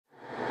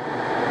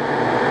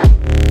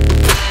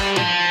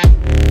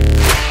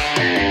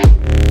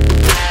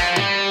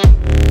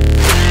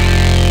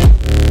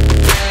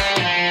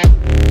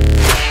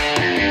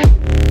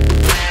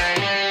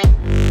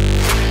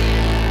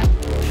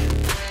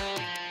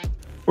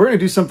We're going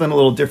to do something a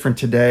little different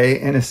today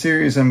in a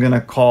series I'm going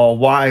to call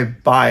Why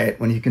Buy It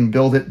When You Can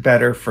Build It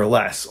Better for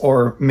Less,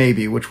 or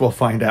maybe, which we'll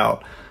find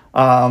out.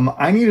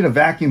 I needed a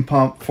vacuum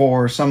pump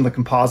for some of the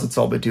composites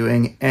I'll be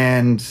doing,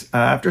 and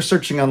after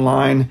searching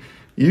online,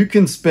 you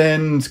can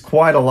spend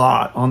quite a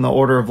lot, on the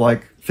order of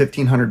like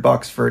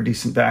 $1,500 for a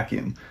decent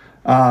vacuum.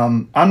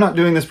 I'm not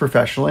doing this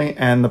professionally,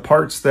 and the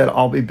parts that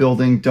I'll be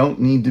building don't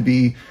need to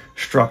be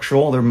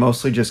structural. They're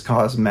mostly just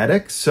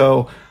cosmetic.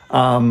 So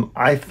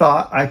I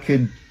thought I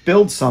could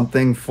build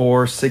something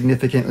for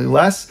significantly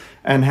less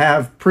and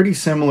have pretty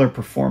similar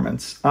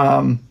performance.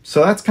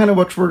 So that's kind of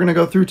what we're going to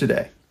go through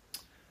today.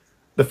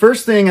 The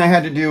first thing I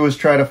had to do was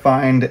try to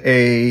find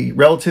a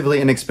relatively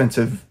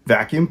inexpensive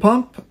vacuum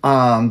pump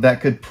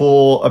that could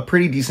pull a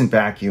pretty decent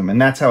vacuum, and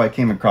that's how I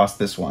came across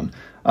this one.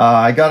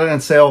 I got it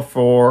on sale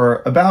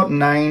for about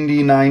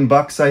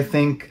 $99, I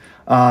think,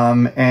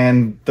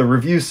 and the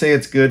reviews say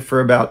it's good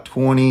for about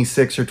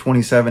 26 or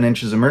 27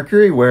 inches of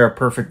mercury, where a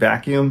perfect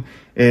vacuum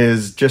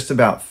is just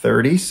about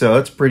 30, so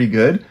it's pretty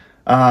good.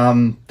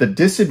 The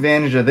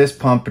disadvantage of this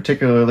pump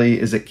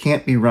particularly is it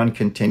can't be run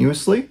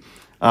continuously.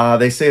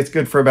 They say it's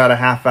good for about a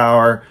half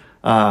hour,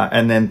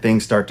 and then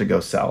things start to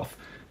go south.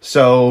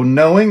 So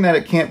knowing that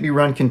it can't be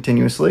run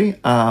continuously,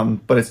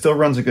 but it still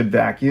runs a good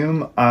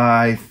vacuum,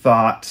 I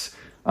thought,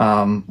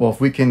 well,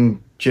 if we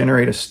can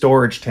generate a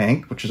storage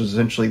tank, which is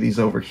essentially these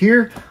over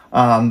here,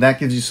 that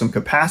gives you some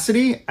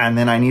capacity, and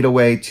then I need a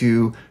way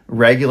to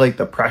regulate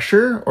the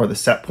pressure or the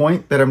set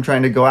point that I'm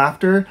trying to go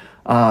after,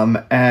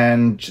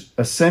 and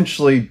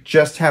essentially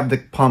just have the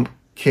pump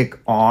kick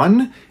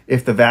on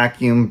if the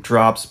vacuum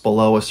drops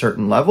below a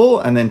certain level,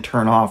 and then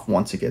turn off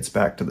once it gets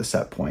back to the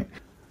set point.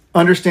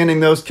 Understanding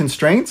those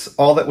constraints,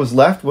 all that was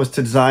left was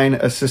to design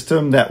a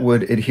system that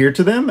would adhere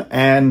to them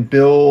and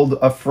build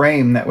a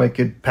frame that way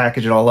could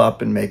package it all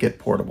up and make it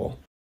portable.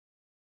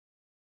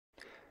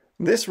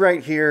 This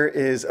right here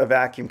is a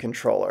vacuum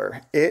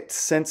controller. It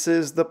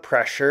senses the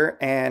pressure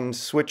and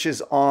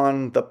switches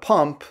on the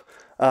pump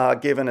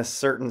given a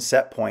certain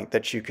set point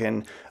that you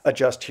can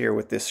adjust here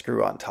with this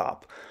screw on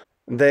top.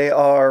 They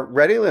are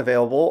readily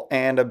available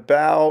and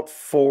about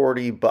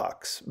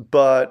 $40,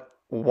 but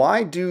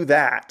why do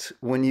that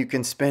when you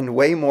can spend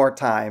way more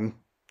time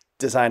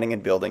designing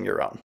and building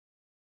your own?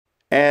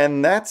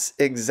 And that's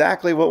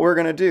exactly what we're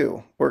going to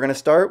do. We're going to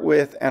start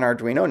with an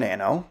Arduino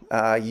Nano,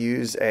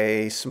 use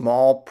a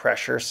small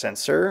pressure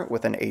sensor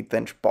with an 1/8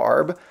 inch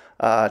barb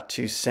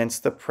to sense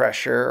the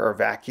pressure or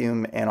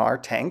vacuum in our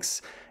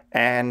tanks,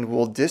 and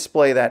we'll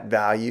display that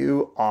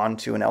value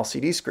onto an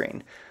LCD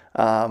screen.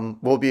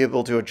 We'll be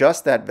able to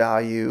adjust that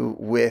value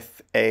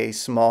with a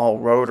small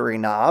rotary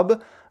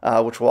knob,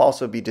 which will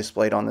also be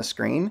displayed on the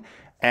screen.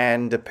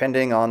 And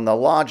depending on the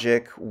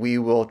logic, we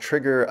will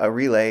trigger a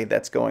relay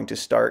that's going to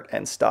start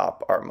and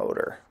stop our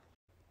motor.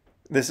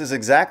 This is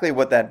exactly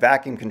what that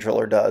vacuum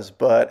controller does,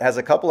 but has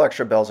a couple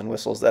extra bells and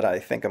whistles that I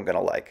think I'm going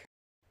to like.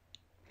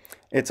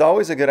 It's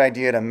always a good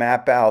idea to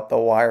map out the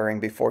wiring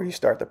before you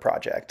start the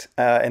project.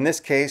 In this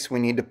case,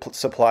 we need to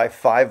supply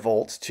 5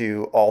 volts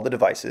to all the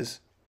devices,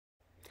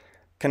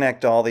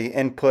 connect all the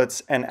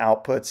inputs and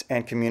outputs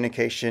and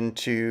communication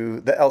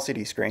to the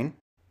LCD screen,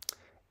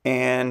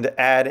 and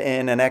add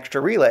in an extra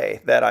relay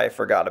that I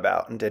forgot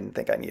about and didn't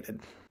think I needed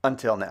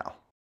until now.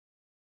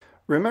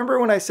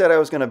 Remember when I said I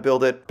was going to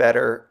build it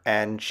better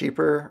and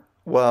cheaper?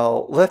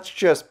 Well, let's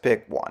just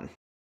pick one.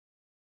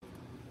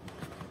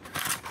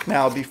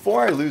 Now,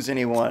 before I lose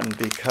anyone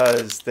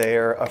because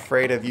they're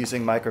afraid of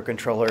using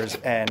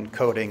microcontrollers and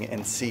coding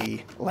in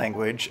C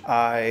language,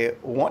 I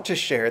want to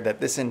share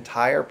that this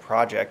entire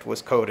project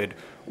was coded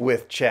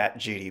with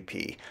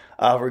ChatGPT.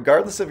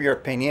 Regardless of your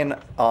opinion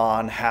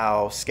on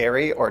how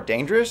scary or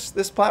dangerous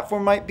this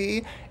platform might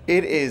be,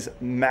 it is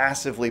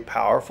massively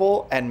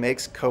powerful and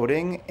makes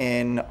coding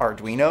in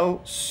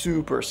Arduino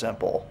super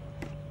simple.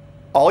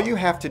 All you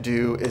have to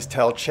do is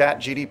tell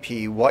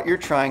ChatGPT what you're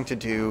trying to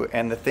do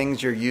and the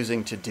things you're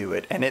using to do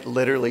it, and it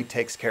literally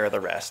takes care of the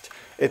rest.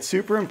 It's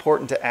super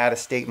important to add a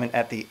statement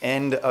at the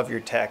end of your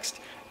text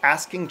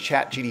asking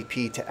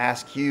ChatGPT to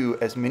ask you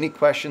as many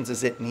questions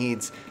as it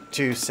needs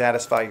to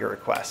satisfy your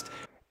request.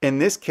 In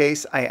this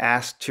case, I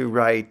asked to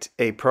write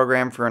a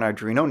program for an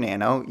Arduino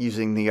Nano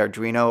using the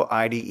Arduino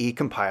IDE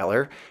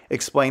compiler,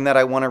 explain that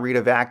I want to read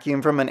a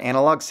vacuum from an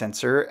analog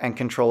sensor and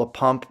control a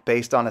pump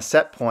based on a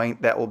set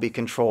point that will be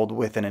controlled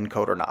with an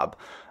encoder knob.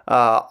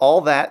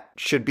 All that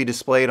should be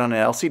displayed on an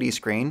LCD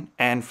screen,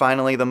 and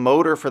finally the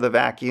motor for the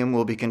vacuum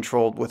will be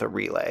controlled with a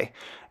relay.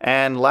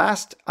 And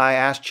last, I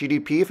asked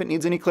GDP if it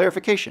needs any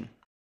clarification.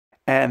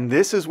 And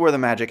this is where the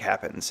magic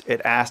happens.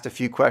 It asked a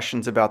few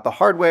questions about the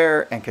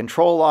hardware and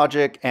control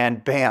logic,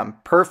 and bam,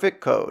 perfect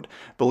code.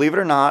 Believe it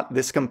or not,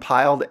 this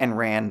compiled and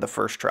ran the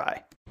first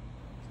try.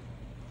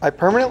 I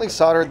permanently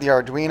soldered the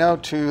Arduino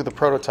to the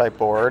prototype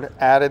board,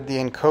 added the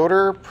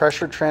encoder,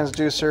 pressure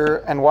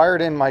transducer, and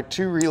wired in my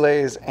 2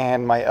 relays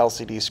and my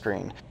LCD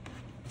screen.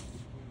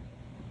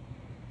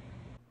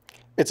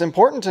 It's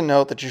important to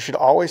note that you should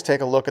always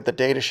take a look at the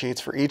data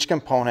sheets for each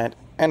component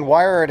and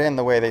wire it in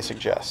the way they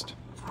suggest.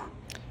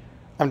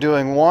 I'm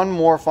doing one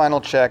more final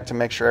check to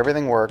make sure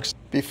everything works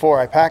before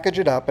I package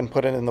it up and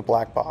put it in the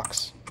black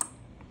box.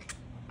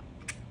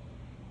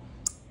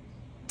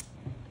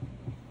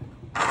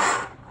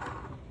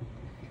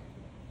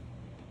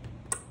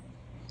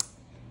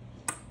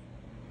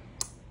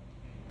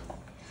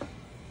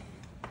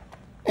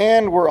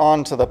 And we're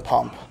on to the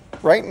pump.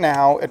 Right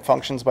now, it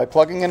functions by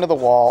plugging into the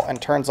wall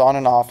and turns on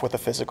and off with a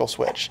physical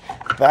switch.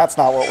 That's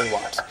not what we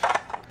want.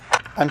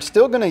 I'm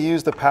still going to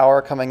use the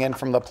power coming in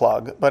from the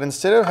plug, but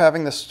instead of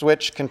having the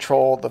switch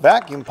control the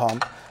vacuum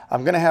pump,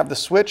 I'm going to have the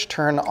switch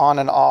turn on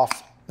and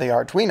off the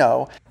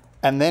Arduino,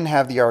 and then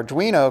have the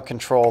Arduino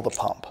control the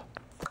pump.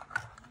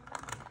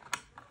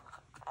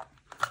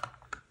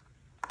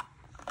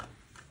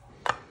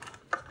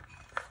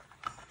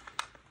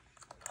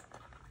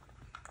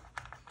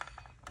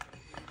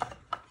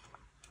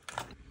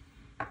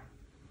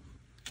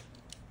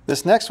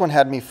 This next one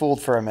had me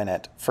fooled for a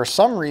minute. For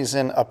some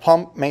reason, a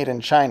pump made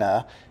in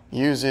China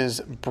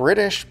uses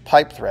British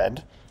pipe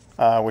thread,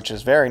 which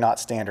is very not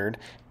standard,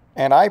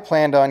 and I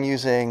planned on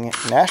using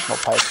national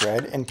pipe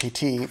thread,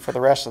 NPT, for the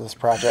rest of this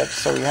project,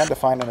 so we had to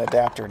find an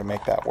adapter to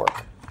make that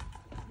work.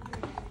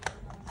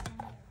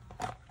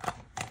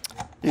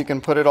 You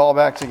can put it all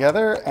back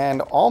together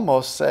and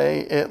almost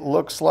say it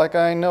looks like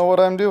I know what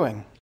I'm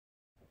doing.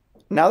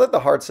 Now that the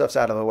hard stuff's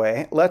out of the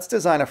way, let's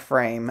design a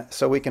frame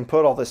so we can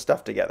put all this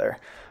stuff together.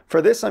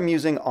 For this, I'm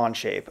using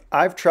Onshape.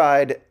 I've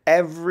tried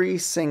every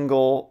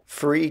single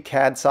free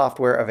CAD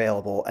software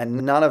available,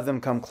 and none of them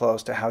come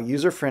close to how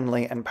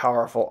user-friendly and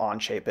powerful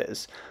Onshape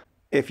is.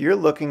 If you're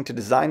looking to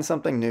design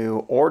something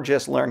new or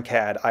just learn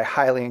CAD, I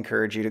highly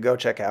encourage you to go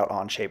check out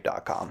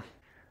onshape.com.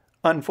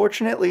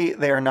 Unfortunately,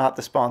 they are not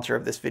the sponsor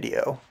of this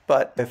video,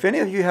 but if any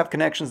of you have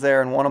connections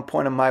there and want to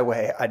point them my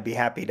way, I'd be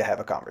happy to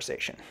have a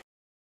conversation.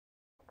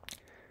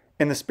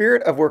 In the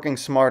spirit of working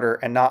smarter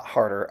and not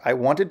harder, I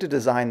wanted to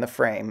design the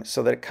frame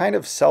so that it kind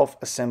of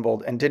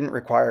self-assembled and didn't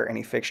require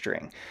any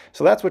fixturing.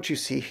 So that's what you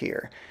see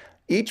here.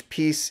 Each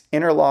piece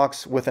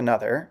interlocks with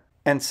another,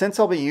 and since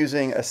I'll be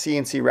using a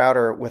CNC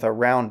router with a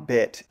round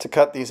bit to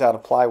cut these out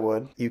of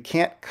plywood, you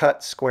can't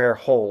cut square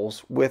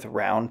holes with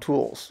round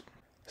tools.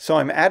 So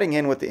I'm adding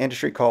in what the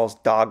industry calls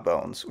dog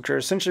bones, which are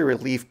essentially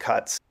relief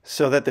cuts,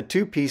 so that the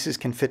two pieces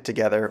can fit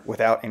together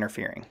without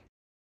interfering.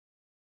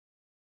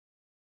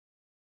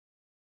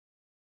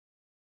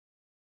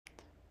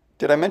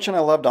 Did I mention I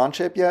loved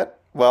Onshape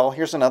yet? Well,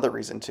 here's another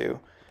reason too.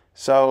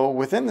 So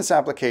within this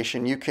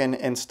application, you can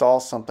install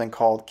something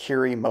called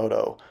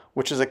Kirimoto,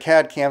 which is a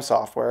CAD CAM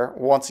software,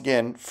 once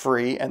again,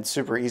 free and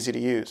super easy to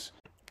use,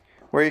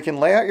 where you can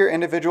lay out your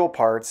individual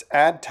parts,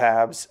 add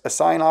tabs,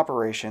 assign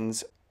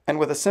operations, and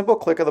with a simple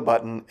click of the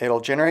button, it'll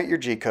generate your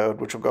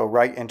G-code, which will go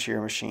right into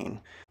your machine.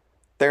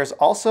 There's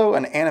also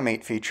an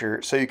animate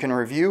feature, so you can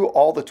review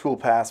all the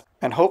toolpaths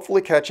and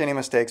hopefully catch any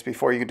mistakes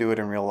before you do it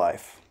in real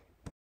life.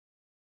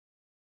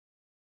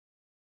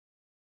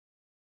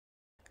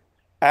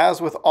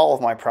 As with all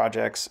of my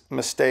projects,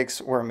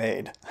 mistakes were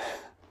made.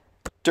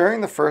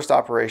 During the first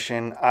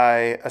operation,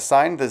 I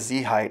assigned the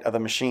Z height of the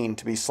machine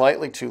to be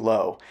slightly too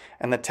low,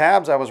 and the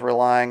tabs I was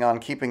relying on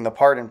keeping the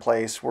part in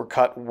place were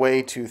cut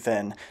way too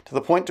thin, to the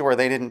point to where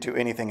they didn't do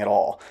anything at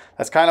all.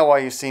 That's kind of why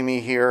you see me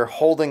here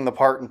holding the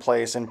part in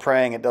place and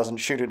praying it doesn't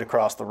shoot it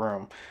across the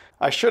room.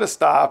 I should have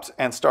stopped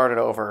and started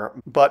over,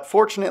 but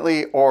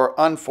fortunately or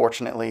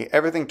unfortunately,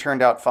 everything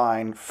turned out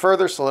fine,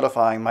 further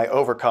solidifying my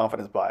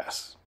overconfidence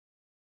bias.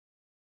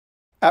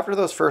 After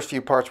those first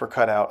few parts were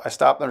cut out, I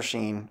stopped the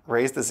machine,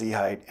 raised the Z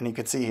height, and you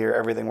can see here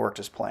everything worked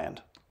as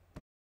planned.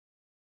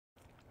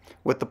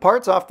 With the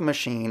parts off the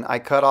machine, I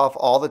cut off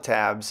all the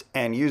tabs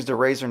and used a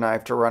razor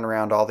knife to run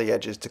around all the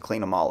edges to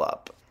clean them all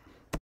up.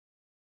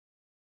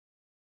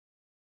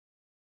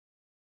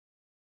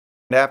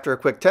 And after a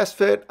quick test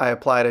fit, I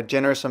applied a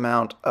generous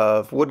amount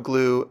of wood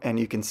glue, and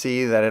you can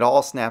see that it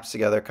all snaps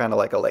together kind of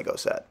like a Lego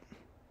set.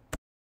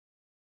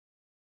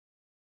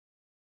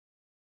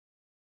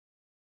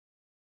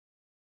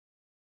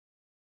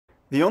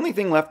 The only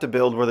thing left to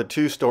build were the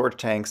two storage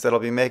tanks that I'll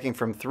be making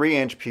from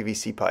 3-inch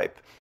PVC pipe.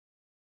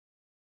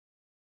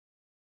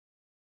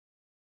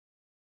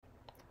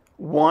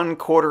 1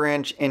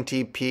 1/4-inch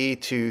NTP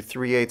to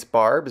 3/8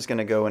 barb is going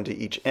to go into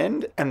each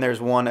end, and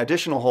there's one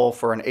additional hole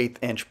for an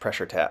 1/8-inch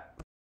pressure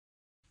tap.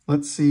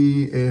 Let's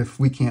see if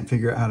we can't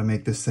figure out how to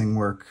make this thing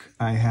work.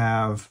 I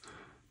have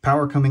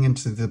power coming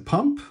into the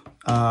pump.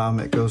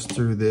 It goes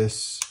through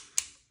this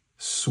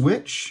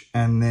switch,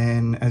 and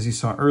then, as you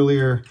saw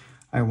earlier,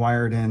 I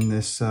wired in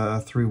this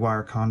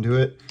 3-wire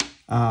conduit.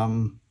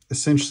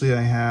 Essentially,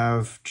 I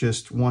have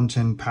just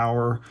 110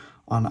 power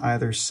on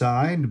either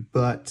side,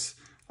 but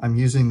I'm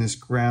using this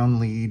ground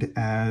lead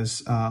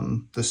as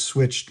the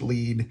switched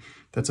lead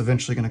that's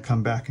eventually going to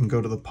come back and go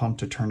to the pump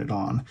to turn it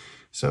on.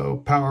 So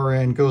power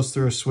in goes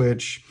through a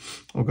switch.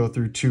 We'll go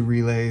through 2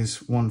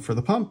 relays, one for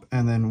the pump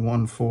and then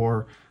one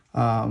for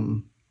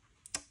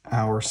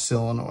our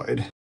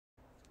solenoid.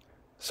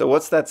 So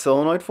what's that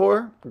solenoid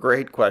for?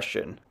 Great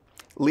question.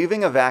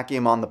 Leaving a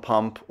vacuum on the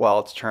pump while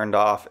it's turned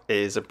off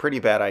is a pretty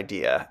bad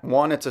idea.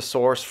 One, it's a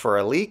source for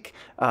a leak,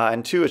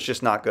 and two, it's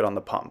just not good on the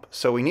pump.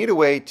 So we need a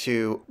way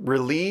to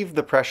relieve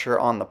the pressure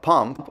on the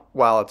pump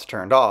while it's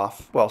turned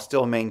off, while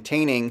still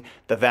maintaining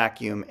the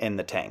vacuum in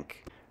the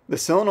tank. The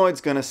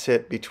solenoid's going to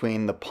sit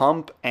between the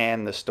pump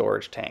and the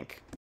storage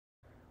tank.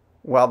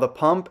 While the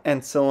pump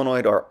and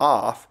solenoid are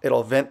off,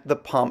 it'll vent the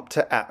pump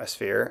to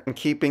atmosphere and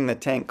keeping the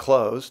tank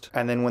closed.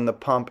 And then when the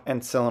pump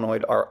and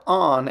solenoid are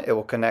on, it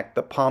will connect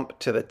the pump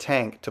to the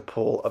tank to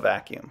pull a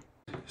vacuum.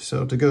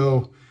 So to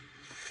go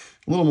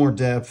a little more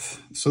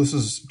depth, so this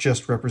is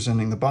just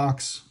representing the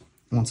box.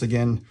 Once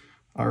again,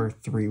 our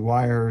 3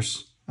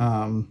 wires.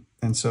 And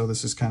so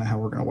this is kind of how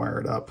we're going to wire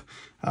it up.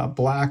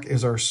 Black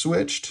is our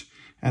switched,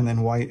 and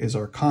then white is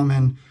our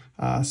common.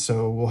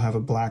 So we'll have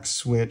a black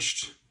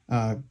switched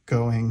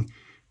going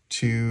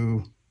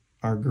to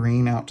our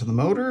green out to the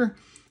motor,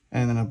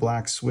 and then a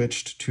black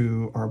switched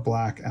to our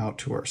black out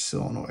to our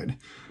solenoid.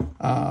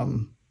 I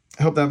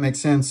hope that makes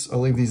sense.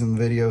 I'll leave these in the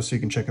video so you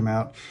can check them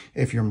out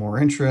if you're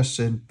more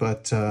interested,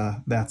 but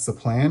that's the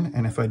plan.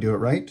 And if I do it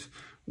right,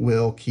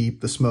 we'll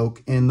keep the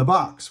smoke in the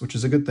box, which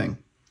is a good thing.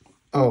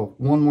 Oh,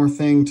 one more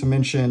thing to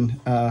mention.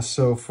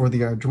 So for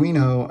the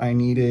Arduino, I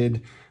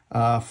needed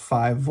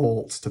 5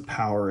 volts to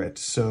power it.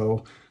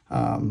 So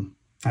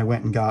I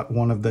went and got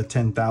one of the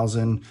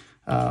 10,000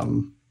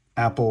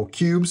 Apple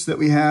cubes that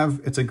we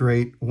have. It's a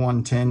great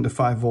 110 to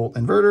 5 volt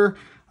inverter.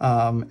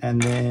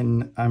 And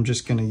then I'm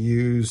just going to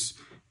use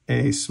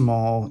a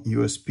small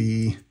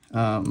USB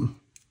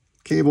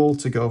cable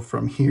to go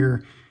from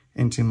here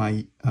into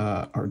my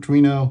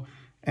Arduino.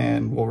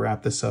 And we'll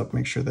wrap this up,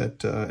 make sure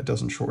that it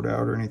doesn't short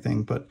out or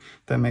anything. But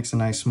that makes a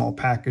nice small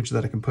package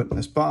that I can put in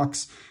this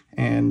box.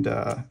 And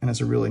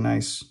it's a really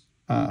nice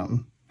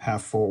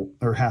half volt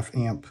or half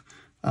amp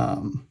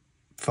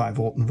 5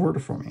 volt inverter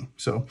for me.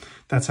 So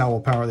that's how we'll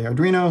power the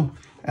Arduino,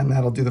 and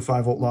that'll do the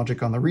 5 volt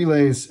logic on the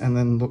relays, and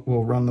then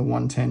we'll run the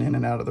 110 in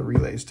and out of the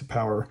relays to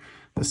power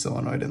the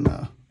solenoid and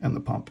the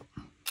pump.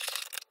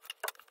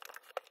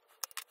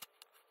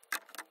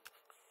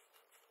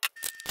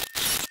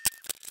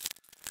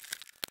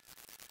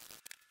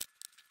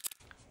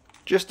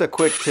 Just a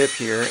quick tip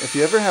here, if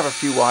you ever have a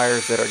few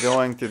wires that are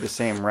going through the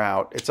same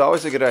route, it's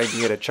always a good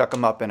idea to chuck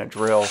them up in a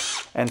drill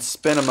and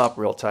spin them up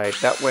real tight.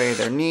 That way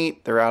they're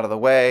neat, they're out of the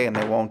way, and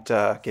they won't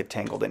get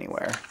tangled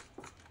anywhere.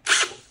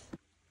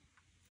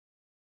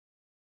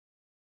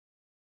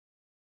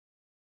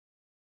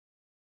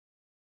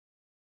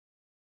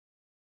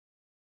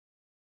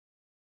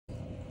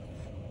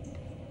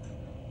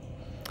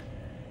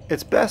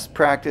 It's best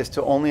practice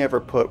to only ever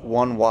put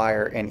one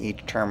wire in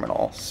each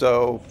terminal.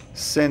 So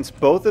since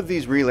both of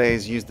these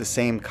relays use the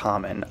same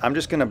common, I'm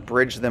just going to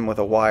bridge them with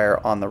a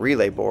wire on the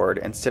relay board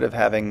instead of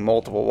having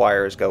multiple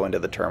wires go into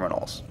the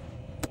terminals.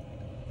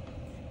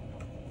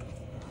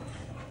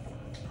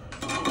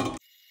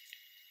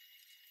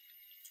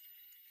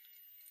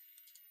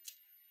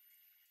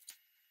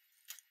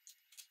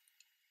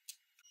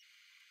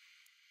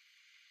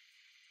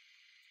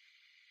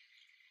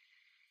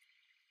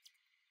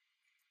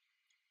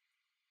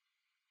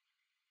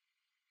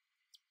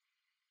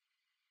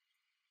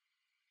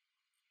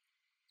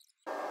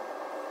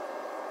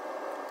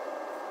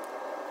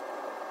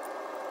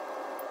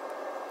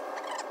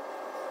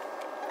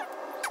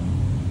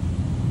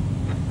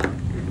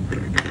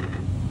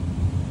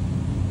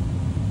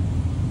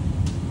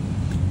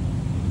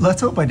 Let's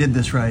hope I did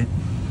this right.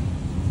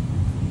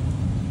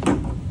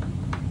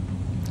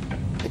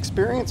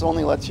 Experience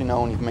only lets you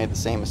know when you've made the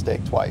same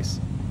mistake twice.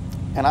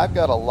 And I've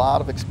got a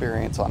lot of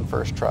experience on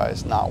first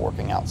tries not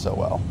working out so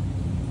well.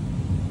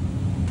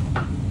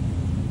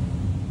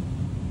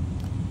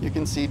 You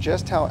can see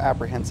just how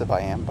apprehensive I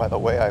am by the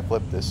way I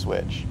flipped this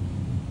switch.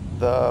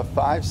 The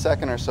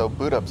 5-second or so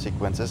boot up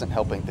sequence isn't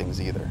helping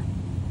things either.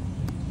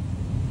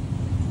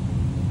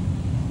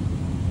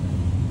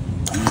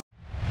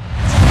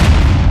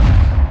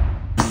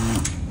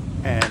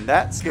 And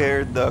that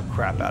scared the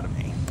crap out of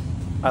me.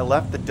 I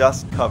left the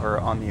dust cover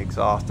on the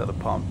exhaust of the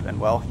pump, and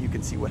well, you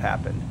can see what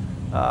happened.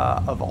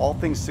 Of all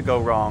things to go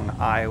wrong,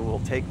 I will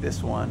take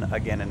this one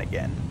again and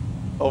again.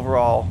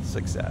 Overall,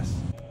 success.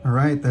 All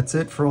right, that's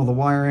it for all the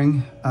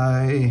wiring.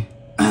 I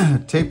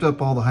taped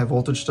up all the high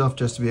voltage stuff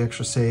just to be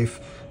extra safe,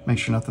 make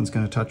sure nothing's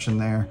going to touch in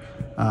there.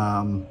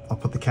 I'll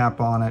put the cap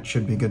on it,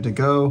 should be good to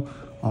go.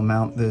 I'll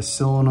mount this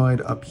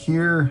solenoid up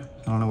here.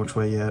 I don't know which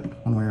way yet,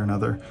 one way or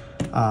another.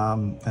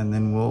 And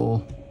then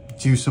we'll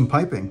do some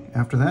piping.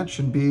 After that,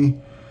 should be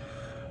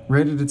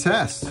ready to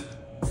test.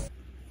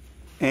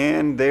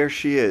 And there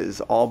she is,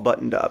 all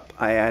buttoned up.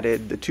 I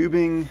added the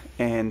tubing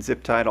and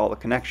zip tied all the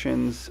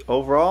connections.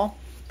 Overall,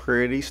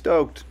 pretty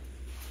stoked.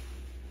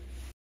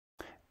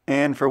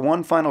 And for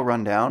one final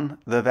rundown,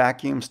 the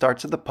vacuum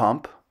starts at the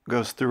pump,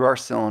 goes through our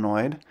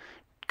solenoid,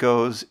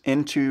 goes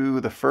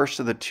into the first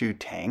of the 2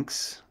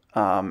 tanks,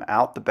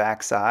 out the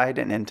back side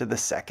and into the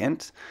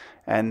second,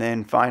 and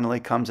then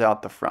finally comes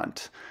out the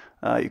front.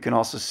 You can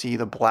also see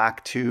the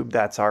black tube,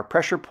 that's our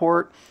pressure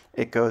port.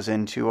 It goes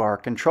into our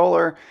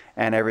controller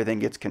and everything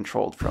gets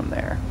controlled from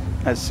there.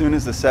 As soon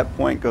as the set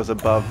point goes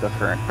above the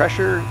current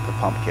pressure, the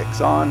pump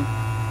kicks on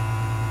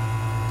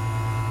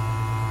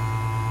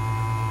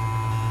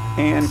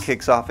and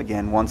kicks off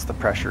again once the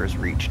pressure is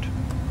reached.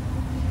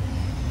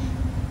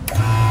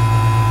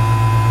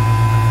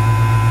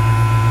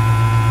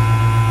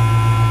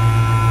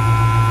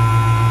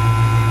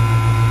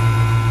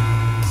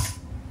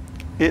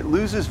 It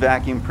loses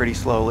vacuum pretty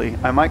slowly.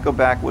 I might go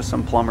back with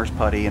some plumber's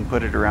putty and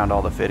put it around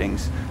all the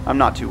fittings. I'm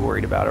not too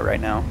worried about it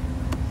right now.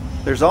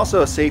 There's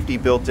also a safety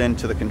built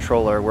into the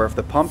controller where if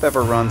the pump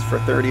ever runs for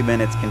 30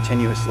 minutes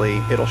continuously,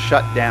 it'll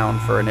shut down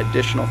for an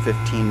additional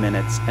 15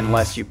 minutes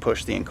unless you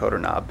push the encoder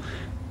knob.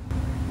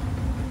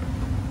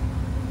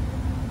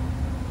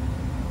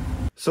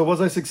 So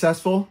was I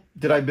successful?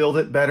 Did I build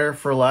it better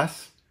for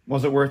less?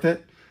 Was it worth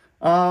it?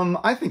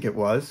 I think it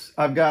was.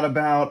 I've got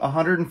about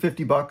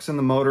 150 bucks in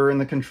the motor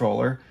and the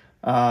controller,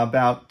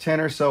 about 10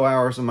 or so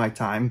hours of my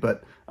time,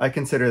 but I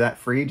consider that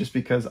free just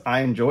because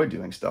I enjoy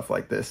doing stuff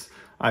like this.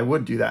 I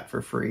would do that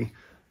for free.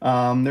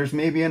 There's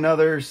maybe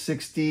another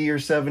 60 or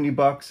 70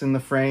 bucks in the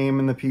frame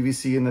and the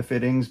PVC and the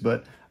fittings,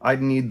 but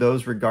I'd need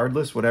those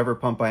regardless, whatever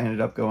pump I ended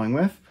up going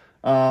with.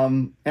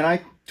 And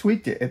I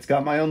tweaked it. It's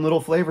got my own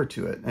little flavor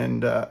to it,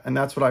 and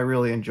that's what I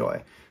really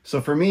enjoy. So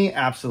for me,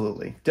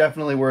 absolutely,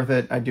 definitely worth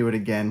it. I'd do it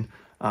again.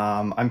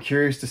 I'm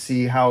curious to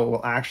see how it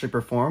will actually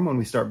perform when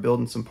we start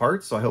building some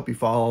parts, so I hope you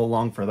follow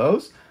along for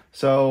those.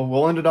 So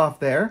we'll end it off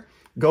there.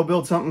 Go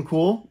build something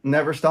cool,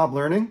 never stop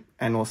learning,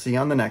 and we'll see you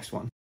on the next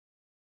one.